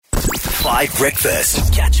5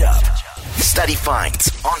 Breakfast. Catch up. Study finds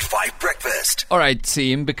on 5 Breakfast. All right,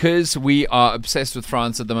 team, because we are obsessed with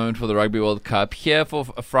France at the moment for the Rugby World Cup, here for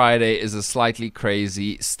Friday is a slightly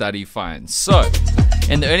crazy study find. So,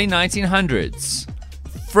 in the early 1900s,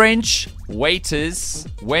 French waiters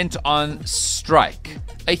went on strike.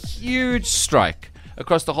 A huge strike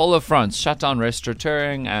across the whole of France, shut down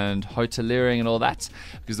restaurateuring and hoteliering and all that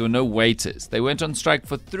because there were no waiters. They went on strike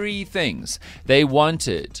for 3 things. They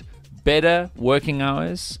wanted better working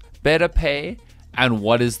hours, better pay, and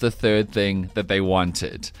what is the third thing that they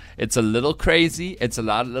wanted? It's a little crazy. It's a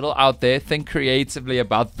little out there. Think creatively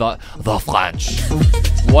about the French.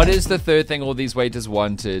 What is the third thing all these waiters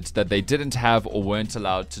wanted that they didn't have or weren't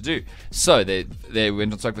allowed to do? So they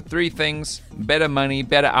went on strike for 3 things: better money,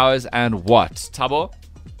 better hours, and what? Thabo?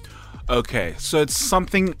 Okay, so it's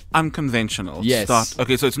something unconventional. Yes.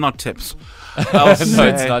 Okay, so it's not tips. No, it's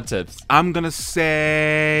not tips. I'm going to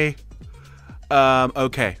say...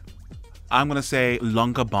 okay. I'm going to say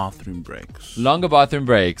longer bathroom breaks. Longer bathroom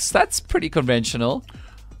breaks. That's pretty conventional.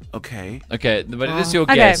 Okay. Okay, but it is your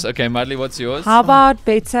guess. Okay, Madly, what's yours? How about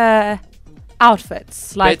better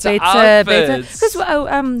outfits? Better outfits. Because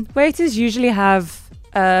waiters usually have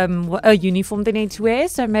a uniform they need to wear,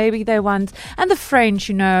 so maybe they want, and the French,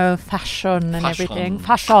 fashion and everything.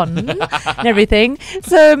 Fashion and everything.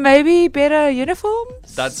 So maybe better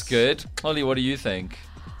uniforms? That's good. Holly, what do you think?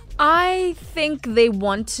 I think they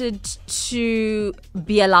wanted to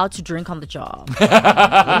be allowed to drink on the job.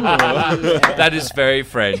 That is very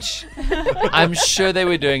French. I'm sure they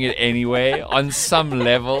were doing it anyway on some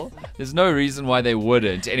level. There's no reason why they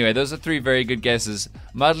wouldn't. Anyway, those are 3 very good guesses.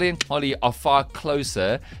 Madly and Holly are far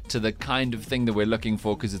closer to the kind of thing that we're looking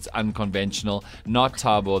for because it's unconventional. Not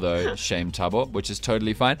Thabo, though. Shame, Thabo, which is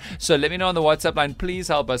totally fine. So let me know on the WhatsApp line. Please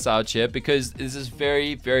help us out here because this is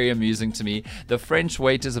very, very amusing to me. The French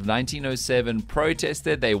waiters of 1907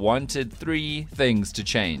 protested. They wanted 3 things to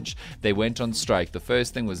change. They went on strike. The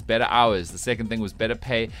first thing was better hours. The second thing was better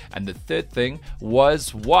pay. And the third thing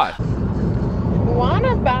was what? One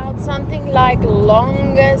about something like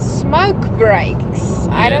longer smoke breaks.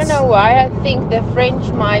 I don't know why. I think the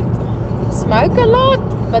French might smoke a lot,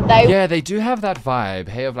 but they do have that vibe,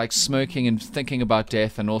 hey, of like smoking and thinking about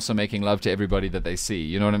death and also making love to everybody that they see.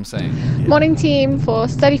 You know what I'm saying? Morning team, for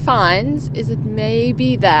study finds, is it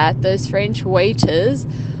maybe that those French waiters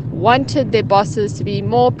wanted their bosses to be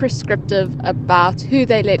more prescriptive about who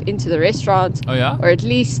they let into the restaurant? Oh yeah? Or at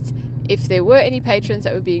least if there were any patrons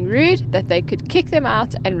that were being rude, that they could kick them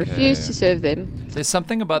out and refuse to serve them. There's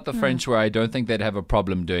something about the French where I don't think they'd have a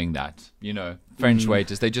problem doing that. French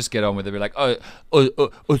waiters, they just get on with it. They're like, oh,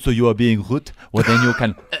 so you are being rude? Well, then you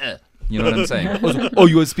can... You know what I'm saying? Oh,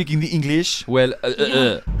 you are speaking the English? Well,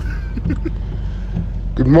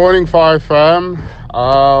 Good morning, 5 fam.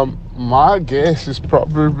 My guess is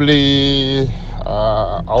probably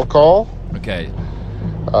alcohol. Okay.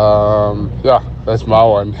 Yeah, that's my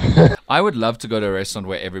one. I would love to go to a restaurant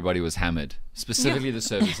where everybody was hammered. Specifically the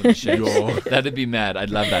servers and the chefs. That'd be mad. I'd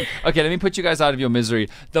love that. Okay, let me put you guys out of your misery.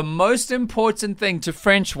 The most important thing to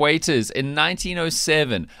French waiters in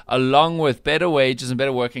 1907, along with better wages and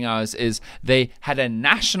better working hours, is they had a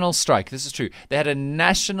national strike. This is true. They had a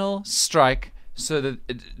national strike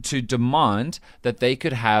to demand that they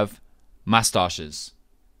could have mustaches.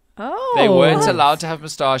 Oh. They weren't allowed to have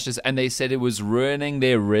mustaches, and they said it was ruining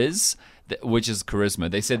their riz, which is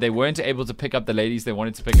charisma. They said they weren't able to pick up the ladies they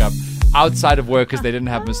wanted to pick up outside of work because they didn't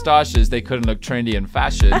have mustaches. They couldn't look trendy in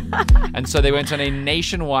fashion. And so they went on a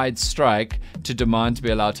nationwide strike to demand to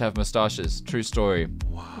be allowed to have mustaches. True story.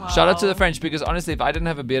 Wow. Shout out to the French, because honestly, if I didn't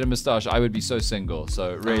have a beard and mustache, I would be so single.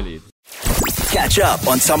 So really. Catch up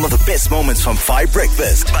on some of the best moments from 5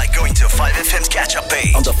 Breakfast by going to 5FM's catch-up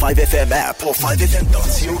page on the 5FM app or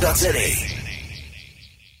 5FM.co.za.